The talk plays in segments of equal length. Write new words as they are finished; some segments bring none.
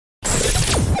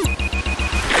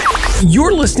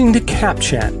You're listening to Cap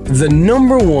Chat, the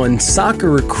 #1 soccer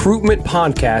recruitment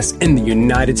podcast in the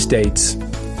United States.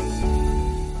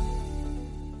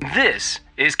 This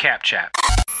is Cap Chat.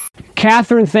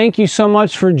 Catherine, thank you so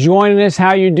much for joining us. How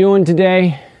are you doing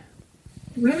today?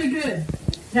 Really good.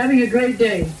 Having a great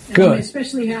day. And Good. I'm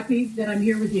especially happy that I'm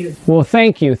here with you. Well,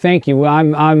 thank you. Well,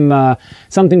 I'm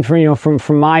something for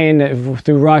from my end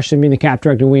through Rush and being the cap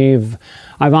director.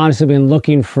 I've honestly been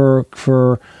looking for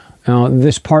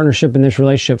this partnership and this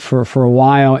relationship for a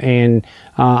while, and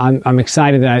I'm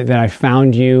excited that I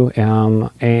found you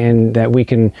and that we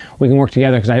can work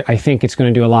together, because I think it's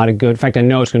going to do a lot of good. In fact, I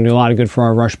know it's going to do a lot of good for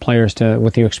our Rush players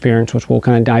with your experience, which we'll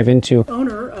kind of dive into.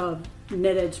 Owner of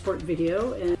NetEd Sport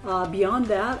Video, and beyond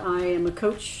that, I am a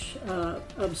coach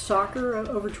of soccer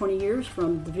over 20 years,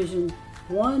 from Division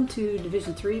I to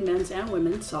Division III men's and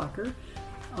women's soccer.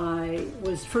 I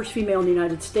was the first female in the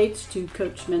United States to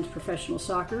coach men's professional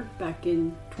soccer back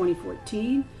in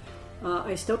 2014.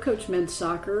 I still coach men's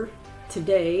soccer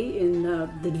today in the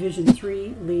Division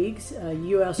III leagues,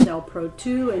 USL Pro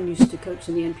 2, and used to coach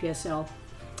in the NPSL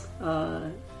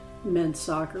men's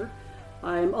soccer.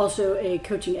 I'm also a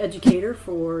coaching educator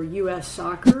for U.S.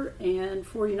 Soccer and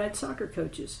for United Soccer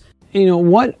Coaches. You know,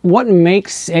 what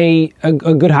makes a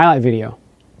good highlight video?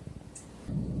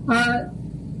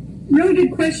 Really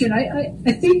good question.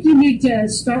 I think you need to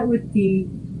start with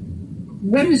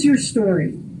what is your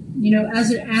story? You know, as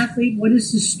an athlete, what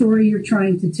is the story you're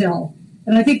trying to tell?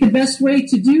 And I think the best way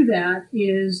to do that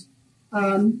is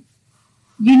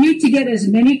you need to get as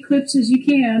many clips as you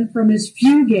can from as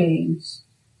few games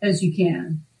as you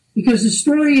can. Because the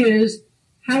story is,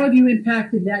 how have you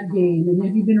impacted that game? And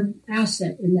have you been an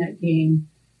asset in that game?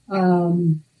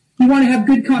 You want to have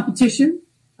good competition.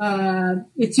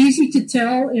 It's easy to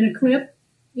tell in a clip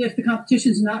if the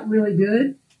competition's not really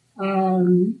good.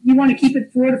 You want to keep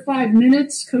it 4 to 5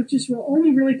 minutes. Coaches will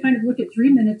only really kind of look at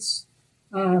 3 minutes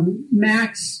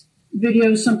max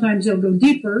videos. Sometimes they'll go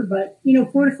deeper, but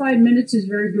 4 to 5 minutes is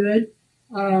very good.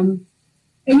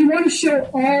 And you want to show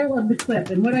all of the clip.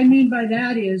 And what I mean by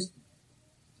that is,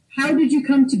 how did you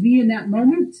come to be in that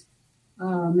moment?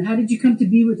 How did you come to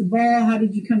be with the ball? How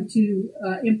did you come to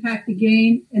impact the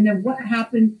game? And then what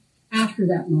happened after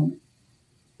that moment?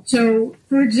 So,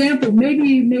 for example, maybe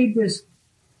you made this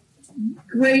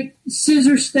great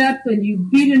scissor step and you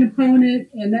beat an opponent,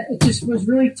 and that it just was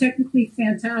really technically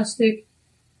fantastic.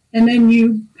 And then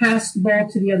you passed the ball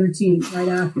to the other team right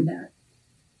after that.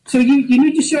 So you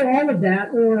need to show all of that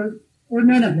or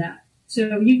none of that.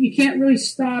 So you can't really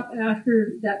stop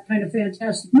after that kind of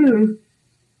fantastic move,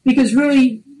 because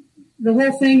really the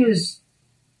whole thing is,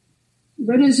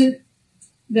 what is it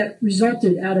that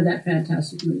resulted out of that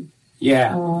fantastic move?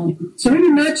 Yeah. So in a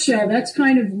nutshell, that's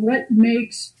kind of what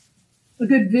makes a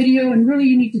good video. And really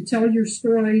you need to tell your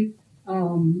story.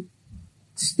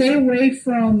 Stay away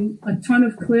from a ton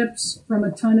of clips from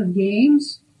a ton of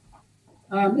games.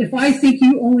 If I think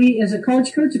you only, as a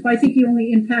college coach, if I think you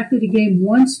only impacted a game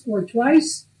once or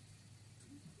twice,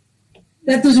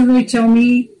 that doesn't really tell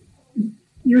me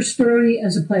your story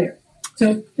as a player.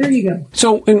 So there you go.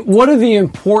 So, and what are the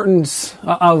importance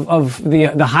of the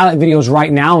highlight videos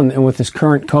right now and with this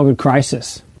current COVID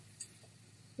crisis?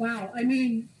 Wow. I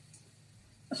mean,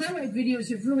 highlight videos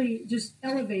have really just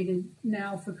elevated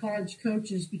now for college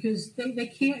coaches, because they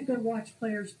can't go watch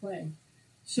players play.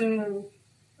 So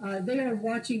they are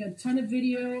watching a ton of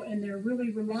video, and they're really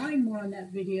relying more on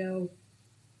that video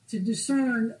to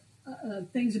discern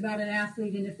things about an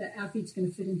athlete and if that athlete's going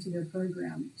to fit into their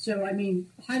program. So, I mean,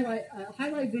 highlight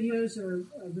videos or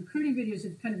recruiting videos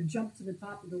have kind of jumped to the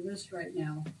top of the list right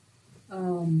now.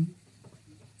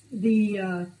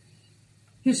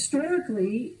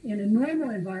 Historically, in a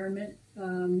normal environment,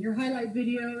 your highlight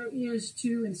video is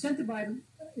to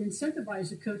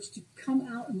incentivize a coach to come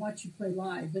out and watch you play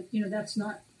live. But, that's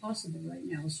not possible right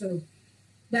now. So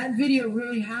that video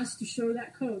really has to show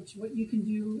that coach what you can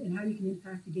do and how you can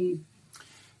impact the game.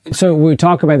 So we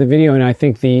talk about the video, and I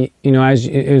think as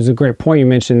it was a great point you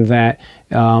mentioned that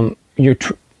you're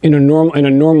in a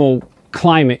normal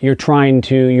climate,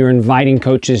 you're inviting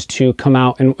coaches to come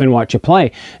out and watch you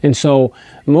play. And so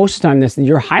most of the time,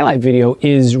 your highlight video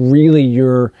is really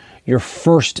your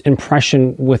first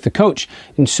impression with the coach.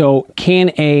 And so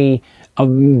can a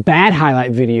bad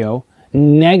highlight video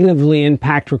negatively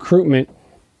impact recruitment?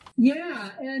 Yeah,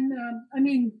 and I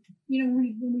mean,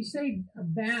 when we say a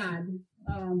bad,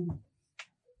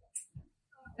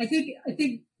 I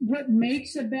think what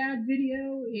makes a bad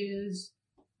video is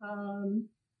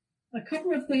a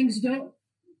couple of things. Don't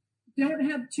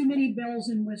have too many bells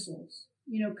and whistles.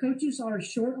 Coaches are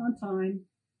short on time.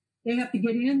 they have to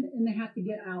get in and they have to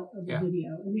get out of the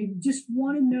video. And they just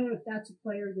want to know if that's a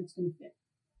player that's going to fit,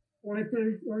 or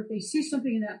if they see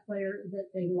something in that player that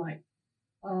they like.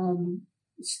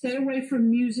 Stay away from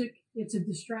music. It's a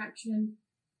distraction.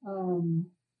 And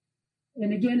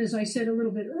again, as I said a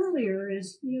little bit earlier,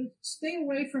 is, stay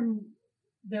away from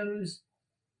those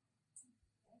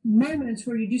moments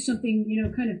where you do something,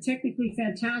 kind of technically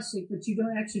fantastic, but you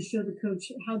don't actually show the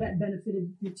coach how that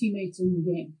benefited your teammates in the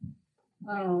game.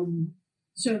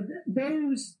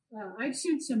 Those, I've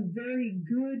seen some very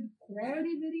good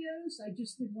quality videos. I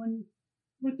just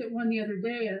looked at one the other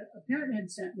day, a parent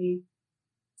had sent me,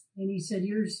 and he said,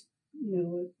 here's,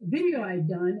 a video I had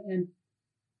done. And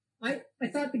I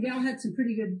thought the gal had some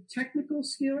pretty good technical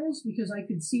skills, because I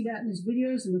could see that in his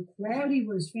videos, and the quality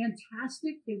was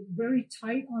fantastic. They were very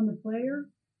tight on the player.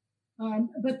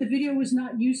 But the video was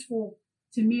not useful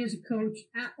to me as a coach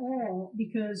at all,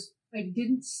 because I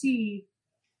didn't see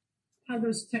how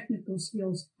those technical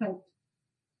skills helped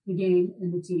the game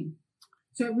and the team.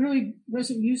 So it really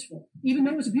wasn't useful, even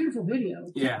though it was a beautiful video.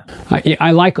 Yeah,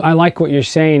 I like what you're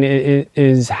saying.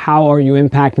 Is how are you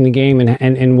impacting the game,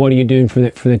 and what are you doing for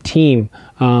the team?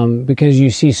 Because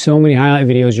you see so many highlight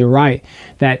videos. You're right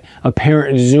that a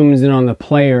parent zooms in on the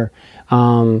player,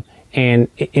 and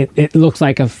it looks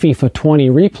like a FIFA 20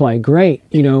 replay. Great,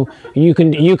 you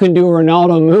can do a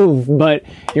Ronaldo move, but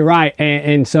you're right,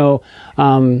 and so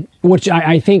which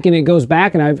I think, and it goes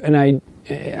back, and I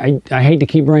hate to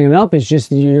keep bringing it up. It's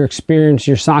just your experience,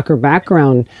 your soccer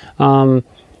background,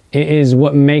 is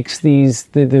what makes the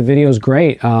videos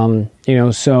great.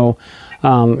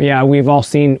 We've all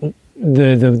seen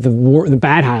the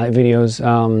bad highlight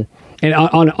videos. And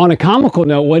on a comical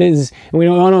note, we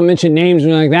don't want to mention names or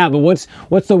anything like that, but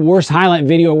what's the worst highlight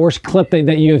video, worst clip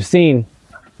that you have seen?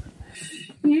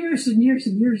 Years and years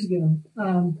and years ago.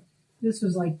 This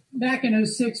was like back in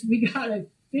 2006. We got a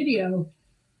video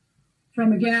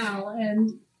from a gal,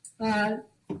 and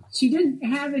she didn't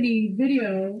have any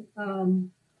video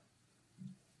of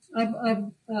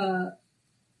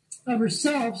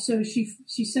herself, so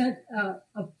she sent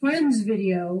a friend's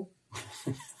video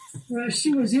where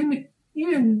she was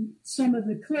in some of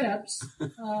the clips,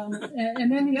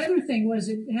 and then the other thing was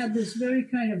it had this very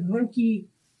kind of hokey,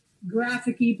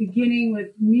 graphic-y beginning with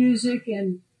music,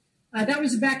 and that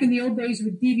was back in the old days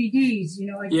with DVDs.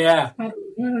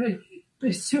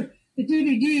 The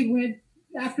DVD went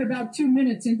after about 2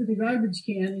 minutes into the garbage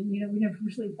can, and we never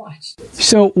really watched it.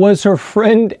 So was her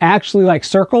friend actually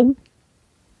circled?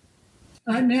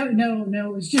 No.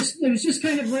 It was just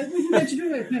kind of like we mentioned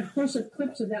earlier, kind of close-up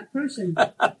clips of that person,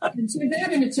 and so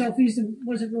that in itself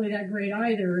wasn't really that great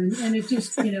either. And it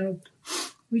just we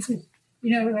just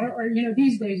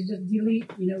these days just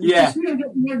delete. We don't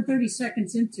get more than 30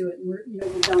 seconds into it, and we're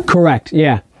done. Correct.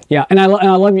 Yeah. Yeah, and I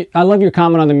love your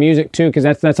comment on the music too, because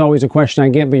that's always a question I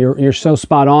get. But you're so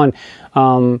spot on.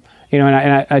 And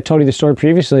I told you the story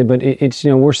previously, but it's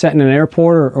we're sitting in an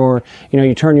airport or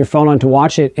you turn your phone on to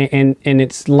watch it, and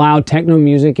it's loud techno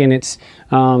music, and it's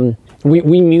we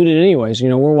mute it anyways.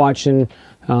 We're watching.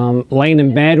 Laying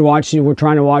in bed, we're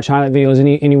trying to watch highlight videos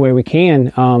any way we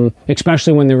can,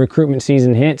 especially when the recruitment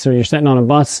season hits, or you're sitting on a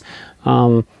bus,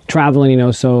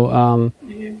 traveling, so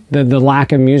the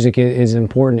lack of music is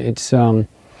important. It's and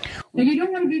you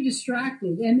don't want to be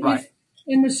distracted, and right. If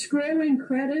in the scrolling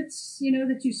credits,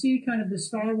 that you see kind of the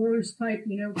Star Wars type,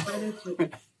 credits,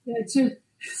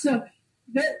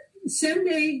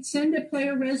 send a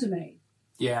player resume.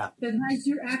 Yeah. That has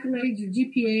your accolades, your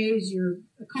GPAs, your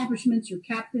accomplishments, your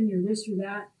captain, your this or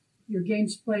that, your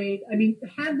games played. I mean,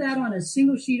 have that on a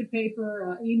single sheet of paper,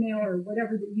 or email, or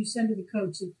whatever that you send to the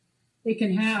coach that they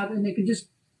can have, and they can just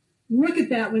look at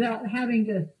that without having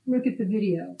to look at the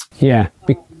video. Yeah,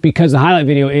 because the highlight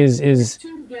video is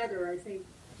two together, I think.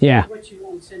 Yeah. What you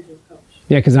want to send to the coach.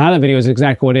 Yeah, because the highlight video is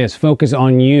exactly what it is. Focus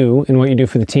on you and what you do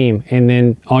for the team, and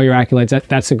then all your accolades.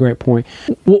 That's a great point.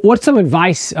 What's some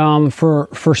advice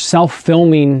for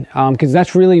self-filming? Because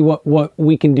that's really what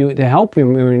we can do to help you.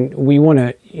 I mean, we want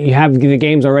to have the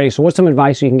games already. So what's some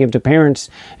advice you can give to parents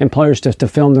and players to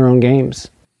film their own games?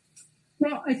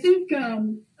 Well, I think,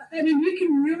 you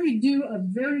can really do a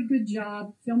very good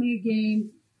job filming a game,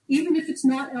 even if it's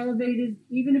not elevated,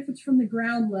 even if it's from the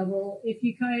ground level, if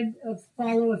you kind of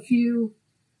follow a few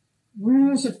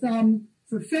rules of thumb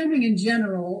for filming in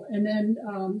general, and then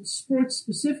sports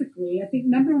specifically. I think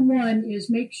number one is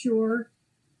make sure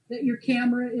that your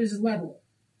camera is level,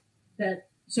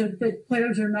 so that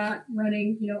players are not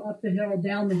running, up the hill,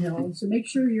 down the hill. So make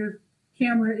sure your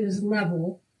camera is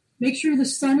level. Make sure the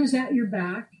sun is at your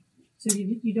back, so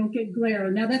you don't get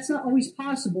glare. Now, that's not always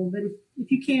possible, but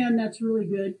if you can, that's really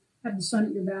good. have the sun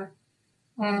at your back.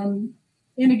 And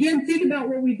again, think about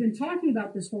what we've been talking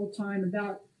about this whole time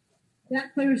about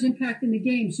that player's impact in the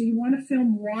game. So you want to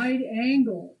film wide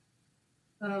angle,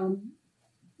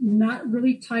 not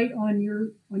really tight on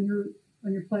your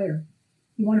player.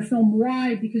 You want to film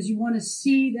wide because you want to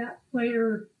see that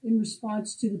player in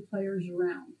response to the players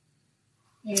around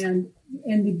and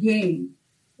the game.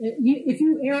 If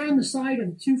you err on the side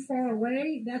of too far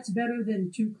away, that's better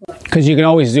than too close. Because you can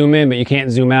always zoom in, but you can't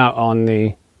zoom out on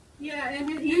the... Yeah, and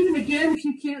even again, if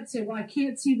you can't say, well, I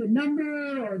can't see the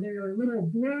number or they're a little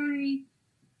blurry,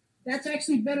 that's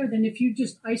actually better than if you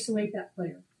just isolate that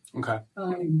player. Okay.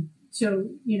 So,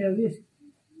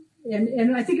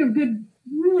 and I think a good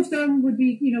rule of thumb would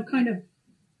be, kind of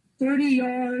 30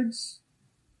 yards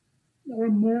or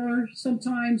more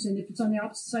sometimes. And if it's on the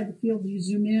opposite side of the field, you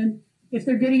zoom in. If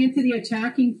they're getting into the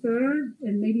attacking third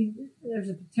and maybe there's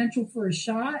a potential for a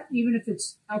shot, even if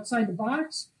it's outside the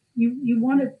box, you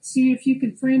want to see if you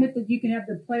can frame it that you can have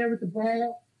the player with the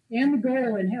ball and the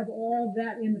goal and have all of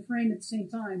that in the frame at the same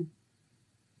time.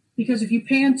 Because if you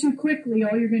pan too quickly,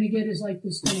 all you're going to get is like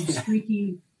this kind of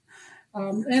streaky.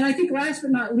 And I think last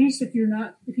but not least, if you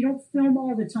don't film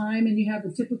all the time and you have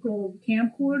a typical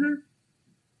camcorder,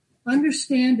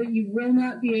 understand that you will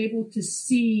not be able to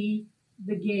see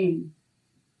the game.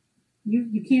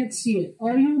 You can't see it.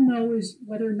 All you'll know is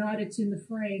whether or not it's in the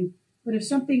frame. But if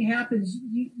something happens,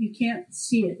 you can't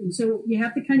see it. And so you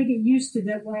have to kind of get used to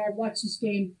that. Well, I'll watch this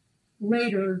game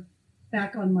later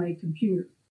back on my computer.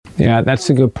 Yeah, that's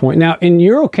a good point. Now, and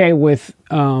you're okay with,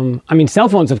 cell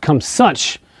phones have come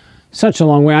such a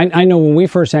long way. I know when we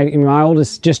first had, my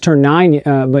oldest just turned 9,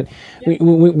 but yeah.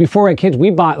 we before we had kids, we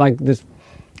bought like this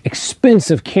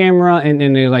expensive camera and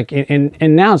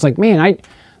now it's like, man,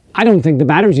 I don't think the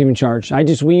battery's even charged.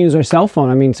 We use our cell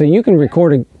phone. So you can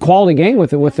record a quality game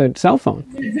with a cell phone.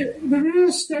 The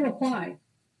rules still apply,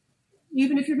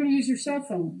 even if you're going to use your cell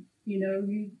phone.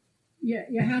 You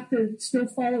have to still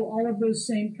follow all of those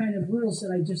same kind of rules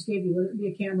that I just gave you, whether it be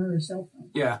a camera or a cell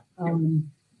phone. Yeah.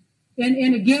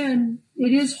 And again,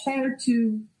 it is hard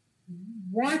to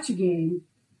watch a game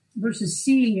versus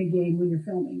seeing a game when you're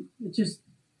filming. It's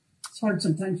hard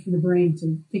sometimes for the brain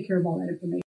to take care of all that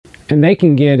information. And they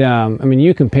can get,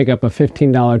 you can pick up a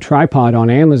 $15 tripod on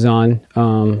Amazon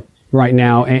right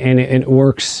now, and it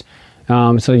works.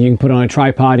 So you can put on a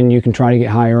tripod and you can try to get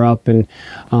higher up. And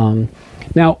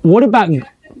now, what about...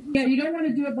 Yeah, you don't want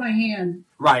to do it by hand.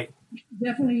 Right.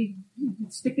 Definitely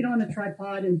stick it on a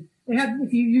tripod. And they have,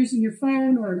 if you're using your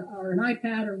phone or an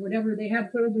iPad or whatever, they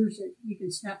have holders that you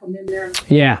can snap them in there.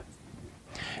 Yeah.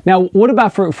 Now, what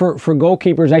about for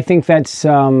goalkeepers? I think that's,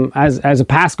 as a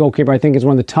past goalkeeper, I think is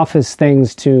one of the toughest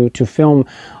things to film.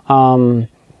 Do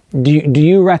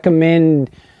you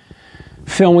recommend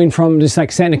filming from just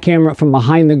like setting a camera up from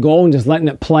behind the goal and just letting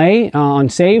it play on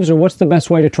saves, or what's the best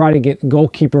way to try to get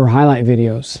goalkeeper highlight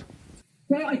videos?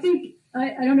 Well, I think,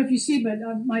 I don't know if you see, but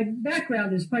my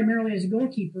background is primarily as a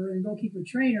goalkeeper and goalkeeper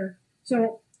trainer.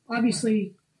 So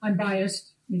obviously I'm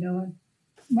biased, I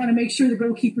want to make sure the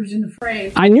goalkeeper's in the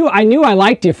frame. I knew I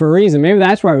liked you for a reason. Maybe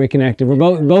that's why we connected. We're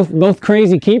both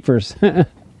crazy keepers. Yeah.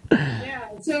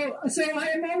 So I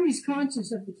am always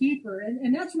conscious of the keeper,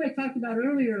 and that's what I talked about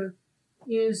earlier.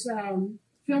 Is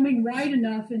filming wide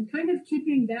enough and kind of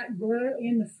keeping that goal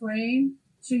in the frame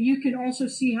so you can also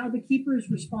see how the keeper is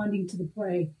responding to the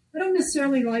play. I don't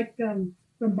necessarily like from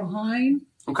behind.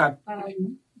 Okay.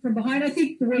 From behind, I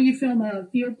think the way you film a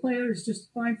field player is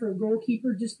just fine for a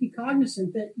goalkeeper. Just be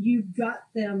cognizant that you've got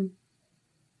them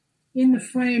in the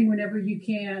frame whenever you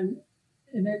can,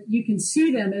 and that you can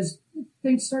see them as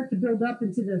things start to build up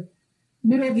into the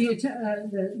middle of the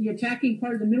attacking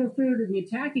part of the middle third or the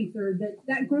attacking third,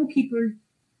 that goalkeeper,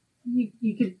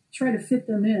 you could try to fit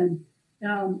them in.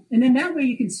 And then that way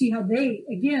you can see how they,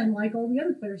 again, like all the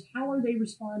other players, how are they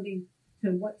responding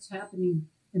to what's happening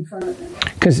in front of them.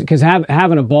 Because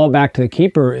having a ball back to the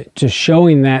keeper, just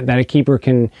showing that a keeper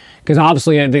can, because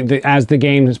obviously as the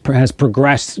game has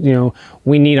progressed,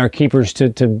 we need our keepers to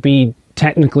be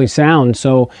technically sound.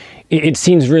 So it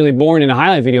seems really boring in a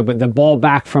highlight video, but the ball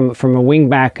back from a wing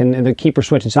back and the keeper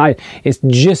switching side is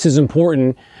just as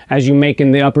important as you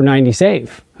making the upper 90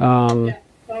 save. Yeah.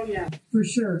 Oh yeah, for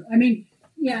sure. And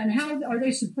how are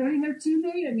they supporting their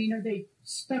teammate? Are they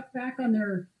stuck back on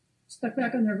their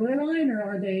goal line, or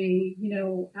are they,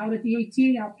 out at the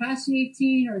 18, out past the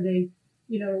 18? Are they,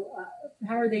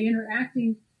 how are they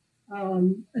interacting?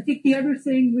 I think the other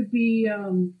thing would be,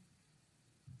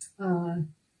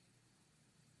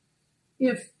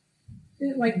 if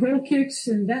like goal kicks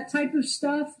and that type of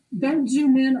stuff, don't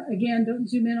zoom in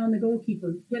on the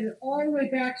goalkeeper. Get it all the way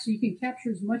back so you can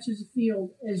capture as much of the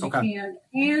field as you can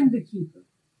and the keeper.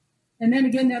 And then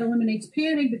again, that eliminates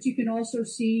panning, but you can also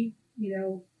see,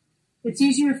 it's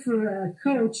easier for a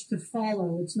coach to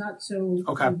follow. It's not so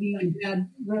being on a bad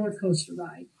roller coaster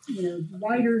ride.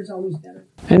 Wider is always better.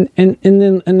 And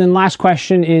then last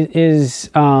question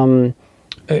is again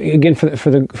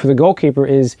for the goalkeeper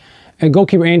is a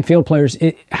goalkeeper and field players.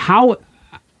 How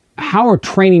are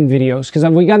training videos? Because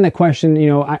we gotten that question.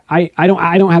 I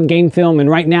don't have game film, and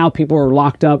right now people are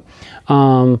locked up.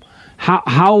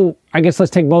 How I guess let's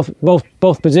take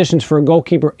both positions for a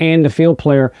goalkeeper and a field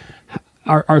player.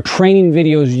 Are training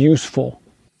videos useful?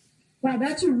 Wow,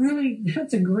 that's a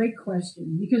great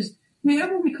question, because we have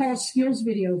what we call skills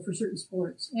video for certain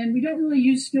sports, and we don't really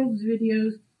use skills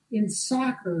videos in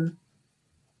soccer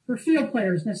for field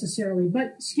players necessarily,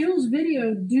 but skills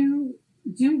video do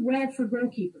well for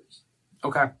goalkeepers.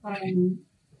 Okay.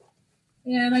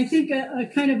 And I think a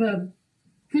kind of a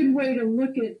good way to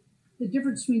look at the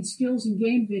difference between skills and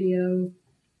game video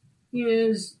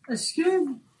is a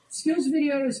skills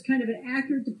video is kind of an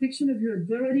accurate depiction of your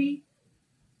ability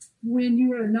when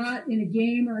you are not in a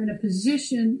game or in a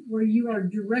position where you are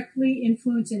directly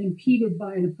influenced and impeded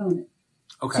by an opponent.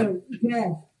 Okay. So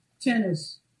golf,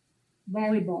 tennis,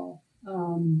 volleyball,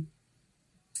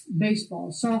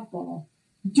 baseball, softball,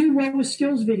 do well with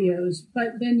skills videos,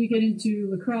 but then you get into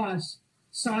lacrosse,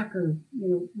 soccer,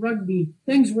 rugby,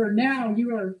 things where now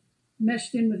you are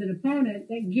meshed in with an opponent.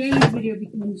 That game video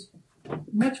becomes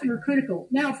much more critical.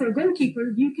 Now, for a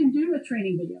goalkeeper, you can do a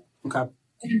training video. Okay.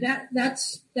 And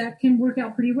that can work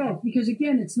out pretty well, because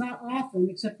again, it's not often,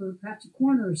 except for perhaps a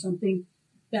corner or something,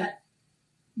 that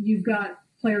you've got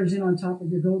players in on top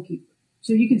of your goalkeeper.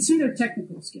 So you can see their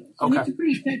technical skills. Okay. And it's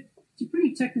a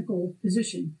pretty technical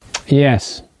position.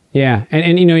 Yes. Yeah.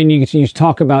 And you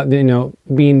talk about,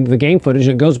 being the game footage.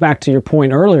 It goes back to your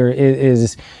point earlier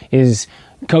is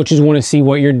coaches want to see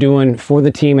what you're doing for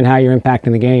the team and how you're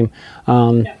impacting the game.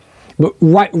 But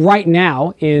right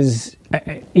now is,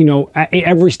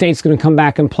 every state's going to come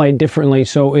back and play differently.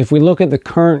 So if we look at the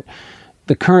current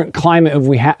climate of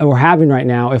we're having right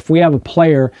now, if we have a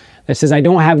player that says, I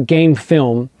don't have game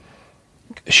film,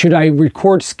 should I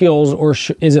record skills, or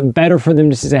is it better for them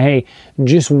to say, hey,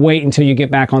 just wait until you get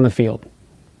back on the field?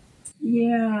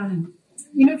 Yeah.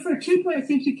 For a keeper, I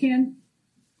think you can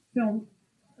film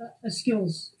a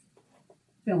skills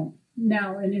film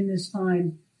now and in this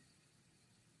time.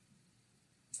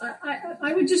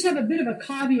 I would just have a bit of a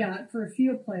caveat for a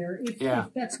field player if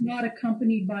that's not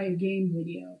accompanied by a game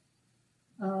video.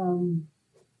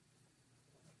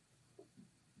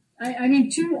 I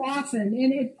mean, too often,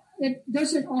 and it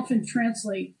doesn't often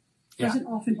translate. Doesn't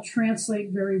often translate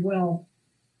very well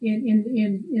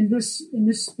in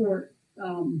this sport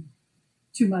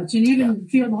too much, and even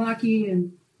field hockey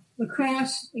and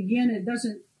lacrosse. Again, it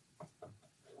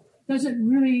doesn't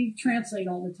really translate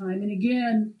all the time. And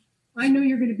again, I know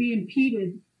you're going to be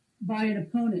impeded by an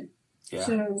opponent. Yeah.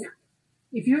 So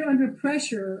if you're under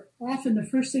pressure, often the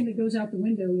first thing that goes out the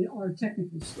window are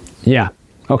technical skills. Yeah.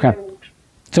 Okay.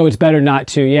 So it's better not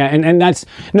to. Yeah. And that's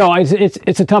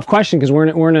it's a tough question, because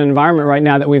we're in an environment right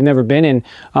now that we've never been in.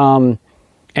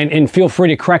 And feel free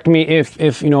to correct me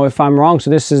if I'm wrong. So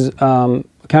this is kind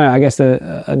of, I guess,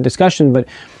 a discussion, but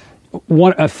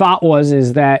what a thought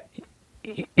is that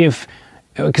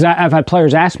because I've had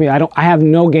players ask me, I have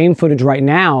no game footage right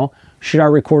now. Should I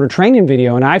record a training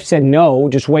video? And I've said no,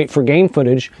 just wait for game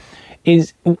footage.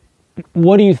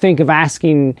 What do you think of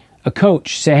asking a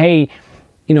coach? Say, hey,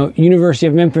 University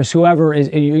of Memphis, whoever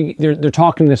they're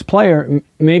talking to this player.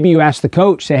 Maybe you ask the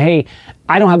coach, say, hey,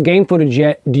 I don't have game footage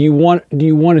yet. Do you want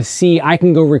to see? I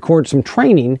can go record some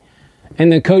training,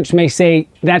 and the coach may say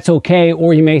that's okay,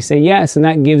 or he may say yes, and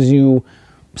that gives you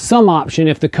some option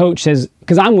if the coach says,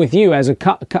 because I'm with you as a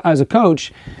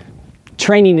coach,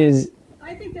 training is.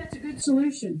 I think that's a good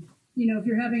solution. If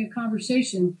you're having a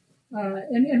conversation,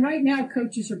 and right now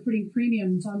coaches are putting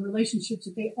premiums on relationships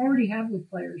that they already have with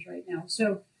players right now.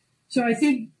 So I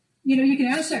think, you can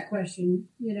ask that question,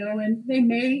 and they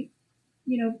may,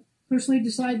 personally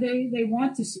decide they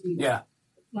want to see that.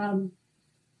 Yeah.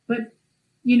 But,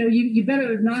 you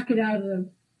better knock it out of the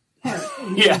park.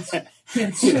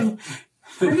 So,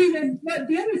 but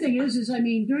the other thing is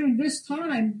during this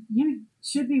time, you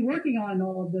should be working on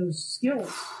all of those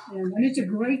skills. And it's a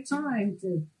great time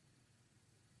to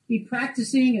be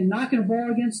practicing and knocking a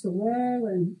ball against the wall.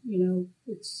 And,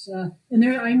 it's, and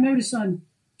there, I noticed on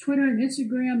Twitter and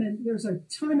Instagram, and there's a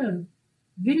ton of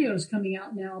videos coming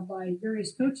out now by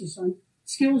various coaches on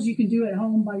skills you can do at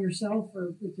home by yourself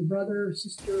or with your brother or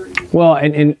sister. Well,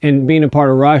 and being a part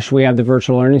of Rush, we have the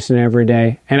virtual learning center every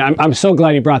day. And I'm so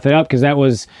glad you brought that up, because that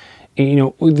was, you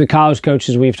know, the college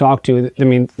coaches we've talked to, I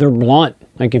mean, they're blunt.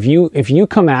 Like if you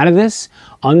come out of this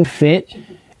unfit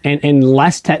and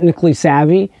less technically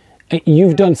savvy,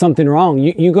 you've done something wrong.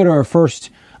 You go to our first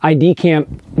ID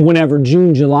camp whenever,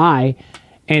 June, July,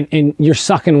 and you're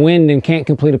sucking wind and can't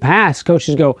complete a pass.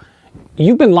 Coaches go,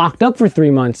 you've been locked up for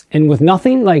 3 months and with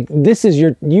nothing. Like, this is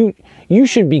you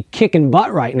should be kicking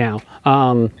butt right now.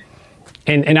 And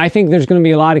I think there's going to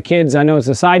be a lot of kids. I know it's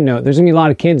a side note. There's going to be a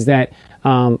lot of kids that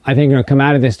I think are going to come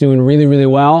out of this doing really, really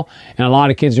well, and a lot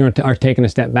of kids are taking a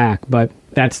step back. But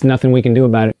that's nothing we can do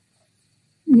about it.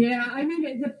 Yeah, I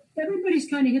mean, everybody's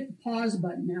kind of hit the pause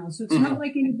button now, so it's not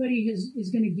like anybody is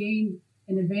going to gain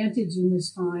an advantage in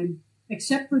this time,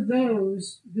 except for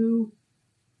those who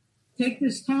take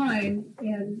this time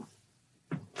and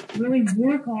really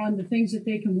work on the things that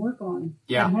they can work on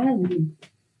at home.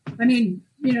 I mean,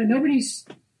 you know, nobody's,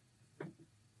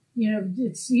 you know,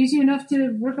 it's easy enough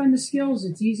to work on the skills.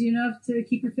 It's easy enough to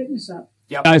keep your fitness up.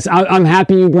 Yep. I'm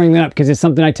happy you bring that up, because it's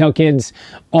something I tell kids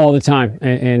all the time,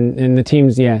 and the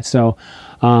teams, So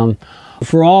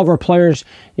for all of our players,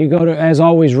 you go to, as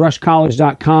always,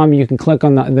 rushcollege.com. You can click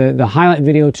on the highlight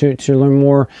video to learn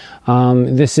more.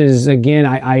 This is, again,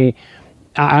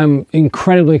 I'm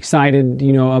incredibly excited,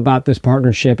 you know, about this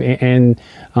partnership and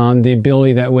the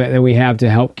ability that we have to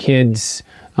help kids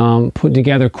put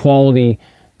together quality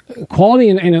and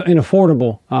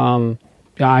affordable.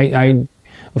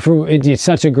 It's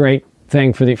such a great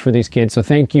thing for these kids. So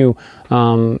thank you,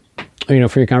 you know,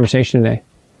 for your conversation today.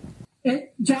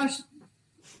 Josh,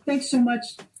 thanks so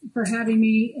much for having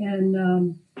me.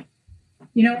 And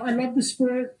you know, I love the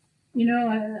sport. You know,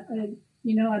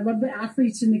 I love the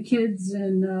athletes and the kids,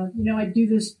 and you know, I do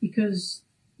this because,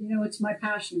 you know, it's my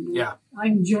passion. Yeah, I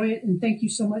enjoy it, and thank you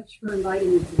so much for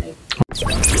inviting me today.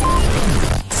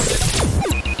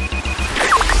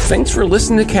 Thanks for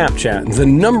listening to Cap Chat, the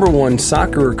 #1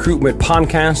 soccer recruitment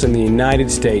podcast in the United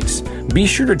States. Be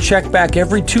sure to check back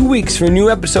every 2 weeks for new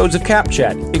episodes of Cap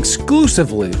Chat,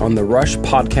 exclusively on the Rush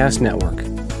Podcast Network.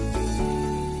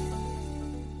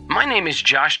 My name is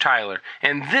Josh Tyler,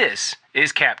 and this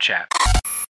is Cap Chat.